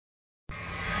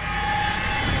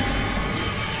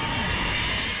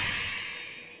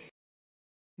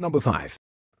Number 5.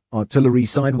 Artillery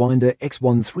Sidewinder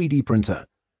X1 3D Printer.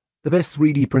 The best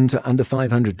 3D printer under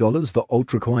 $500 for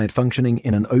ultra-quiet functioning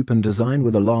in an open design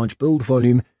with a large build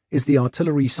volume is the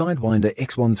Artillery Sidewinder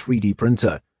X1 3D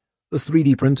Printer. This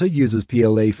 3D printer uses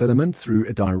PLA filament through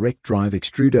a direct drive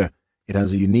extruder. It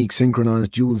has a unique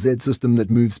synchronized dual Z system that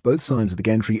moves both sides of the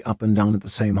gantry up and down at the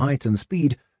same height and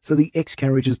speed, so the X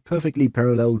carriage is perfectly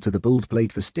parallel to the build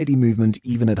plate for steady movement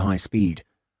even at high speed.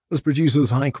 This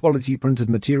produces high-quality printed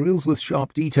materials with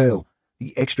sharp detail.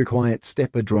 The extra-quiet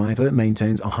stepper driver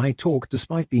maintains a high torque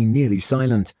despite being nearly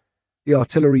silent. The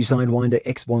Artillery Sidewinder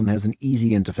X1 has an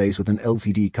easy interface with an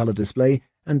LCD color display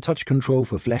and touch control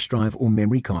for flash drive or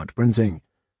memory card printing.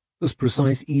 This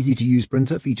precise, easy-to-use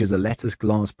printer features a lattice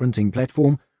glass printing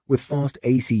platform with fast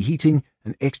AC heating,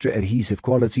 an extra adhesive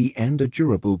quality, and a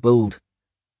durable build.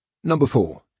 Number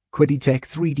 4. QIDI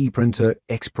 3D Printer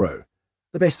X Pro.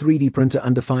 The best 3D printer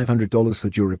under $500 for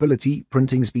durability,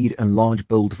 printing speed, and large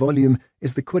build volume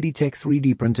is the QIDI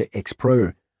 3D Printer X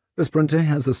Pro. This printer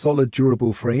has a solid,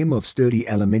 durable frame of sturdy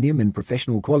aluminium in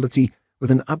professional quality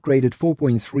with an upgraded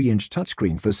 4.3-inch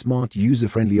touchscreen for smart,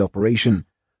 user-friendly operation.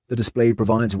 The display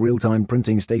provides real-time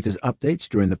printing status updates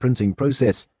during the printing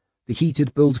process. The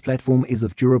heated build platform is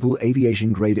of durable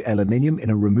aviation-grade aluminium in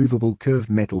a removable curved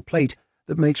metal plate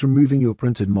that makes removing your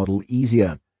printed model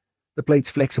easier. The plate's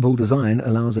flexible design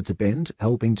allows it to bend,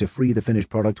 helping to free the finished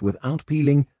product without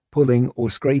peeling, pulling, or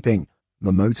scraping.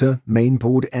 The motor, main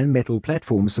board, and metal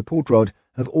platform support rod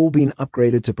have all been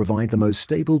upgraded to provide the most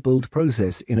stable build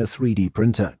process in a 3D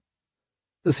printer.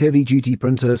 This heavy-duty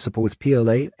printer supports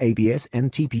PLA, ABS, and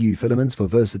TPU filaments for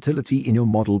versatility in your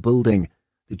model building.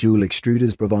 The dual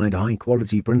extruders provide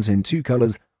high-quality prints in 2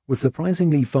 colors with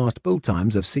surprisingly fast build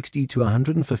times of 60 to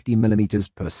 150 millimeters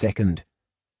per second.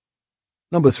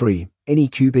 Number 3.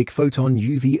 Anycubic Photon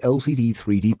UV LCD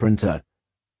 3D Printer.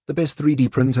 The best 3D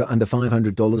printer under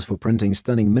 $500 for printing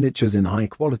stunning miniatures in high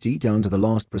quality down to the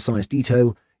last precise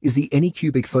detail is the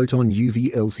Anycubic Photon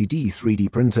UV LCD 3D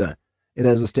Printer. It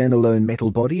has a standalone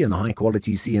metal body and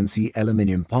high-quality CNC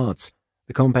aluminium parts.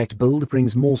 The compact build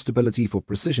brings more stability for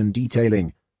precision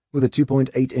detailing. With a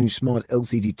 2.8-inch smart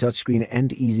LCD touchscreen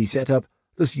and easy setup,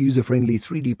 this user-friendly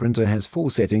 3D printer has 4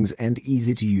 settings and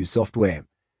easy-to-use software.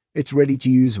 It's ready to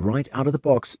use right out of the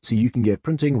box, so you can get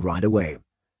printing right away.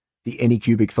 The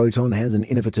Anycubic Photon has an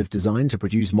innovative design to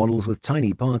produce models with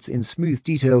tiny parts in smooth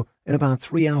detail in about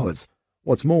 3 hours.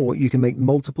 What's more, you can make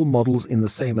multiple models in the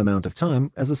same amount of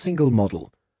time as a single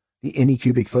model. The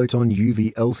Anycubic Photon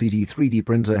UV LCD 3D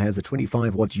printer has a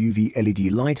 25-watt UV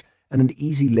LED light and an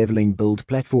easy leveling build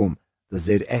platform. The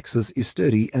Z-axis is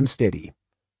sturdy and steady.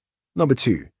 Number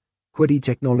 2. QIDI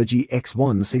Technology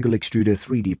X1 Single Extruder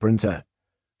 3D Printer.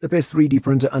 The best 3D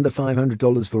printer under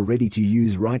 $500 for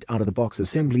ready-to-use right-out-of-the-box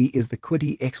assembly is the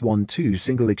QIDI X1-2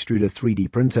 Single Extruder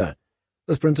 3D Printer.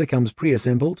 This printer comes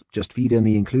pre-assembled, just feed in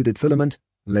the included filament,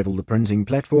 level the printing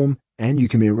platform, and you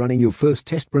can be running your first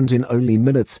test print in only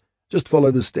minutes. Just follow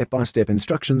the step-by-step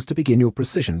instructions to begin your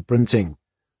precision printing.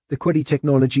 The QIDI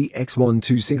Technology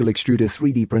X1-2 Single Extruder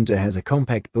 3D Printer has a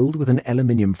compact build with an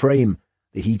aluminium frame.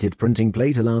 The heated printing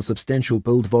plate allows substantial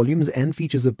build volumes and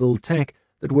features a build tack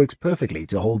that works perfectly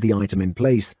to hold the item in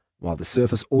place, while the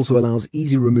surface also allows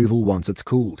easy removal once it's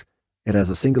cooled. It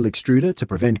has a single extruder to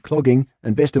prevent clogging,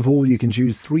 and best of all, you can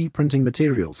choose 3 printing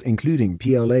materials, including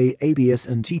PLA, ABS,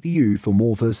 and TPU for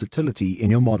more versatility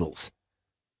in your models.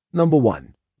 Number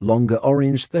 1. Longer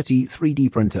Orange 30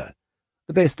 3D Printer.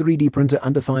 The best 3D printer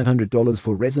under $500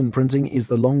 for resin printing is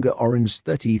the Longer Orange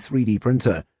 30 3D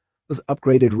Printer. This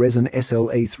upgraded resin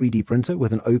SLA 3D printer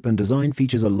with an open design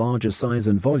features a larger size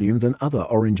and volume than other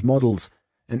Orange models,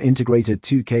 an integrated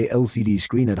 2K LCD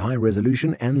screen at high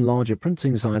resolution, and larger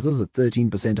printing sizes at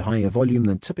 13% higher volume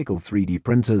than typical 3D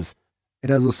printers. It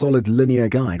has a solid linear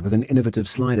guide with an innovative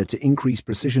slider to increase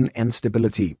precision and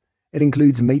stability. It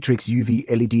includes matrix UV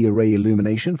LED array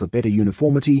illumination for better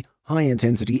uniformity, high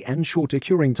intensity, and shorter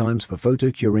curing times for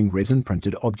photo-curing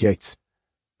resin-printed objects.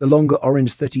 The Longer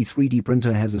Orange 30 3D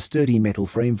printer has a sturdy metal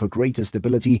frame for greater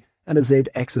stability and a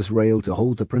Z-axis rail to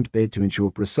hold the print bed to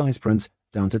ensure precise prints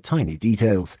down to tiny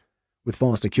details. With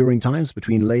faster curing times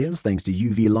between layers thanks to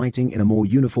UV lighting in a more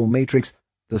uniform matrix,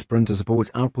 this printer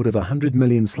supports output of 100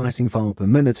 million slicing files per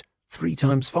minute, 3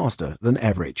 times faster than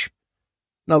average.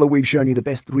 Now that we've shown you the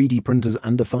best 3D printers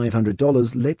under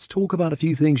 $500, let's talk about a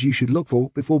few things you should look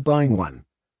for before buying one.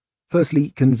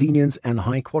 Firstly, convenience and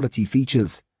high-quality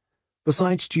features.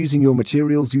 Besides choosing your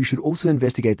materials, you should also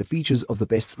investigate the features of the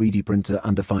best 3D printer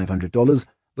under $500,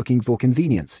 looking for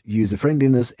convenience,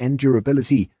 user-friendliness, and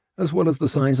durability, as well as the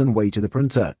size and weight of the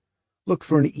printer. Look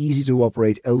for an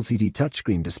easy-to-operate LCD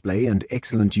touchscreen display and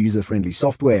excellent user-friendly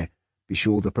software. Be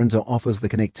sure the printer offers the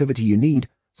connectivity you need,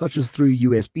 such as through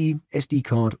USB, SD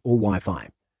card, or Wi-Fi.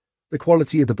 The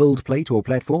quality of the build plate or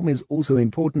platform is also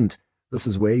important. This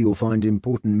is where you'll find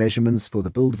important measurements for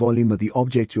the build volume of the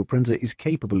object your printer is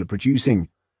capable of producing.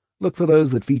 Look for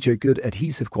those that feature good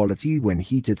adhesive quality when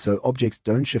heated so objects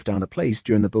don't shift out of place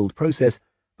during the build process,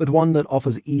 but one that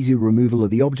offers easy removal of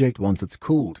the object once it's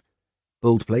cooled.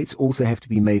 Build plates also have to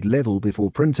be made level before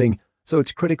printing, so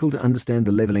it's critical to understand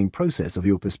the leveling process of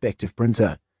your prospective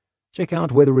printer. Check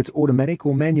out whether it's automatic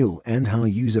or manual and how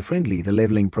user-friendly the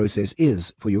leveling process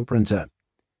is for your printer.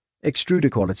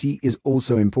 Extruder quality is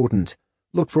also important.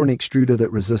 Look for an extruder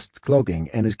that resists clogging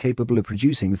and is capable of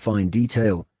producing fine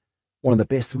detail. One of the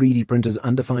best 3D printers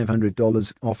under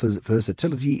 $500 offers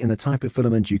versatility in the type of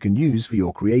filament you can use for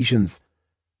your creations.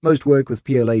 Most work with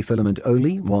PLA filament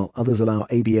only, while others allow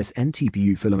ABS and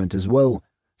TPU filament as well.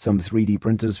 Some 3D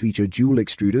printers feature dual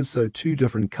extruders, so two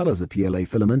different colors of PLA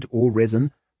filament or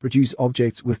resin produce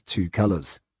objects with two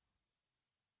colors.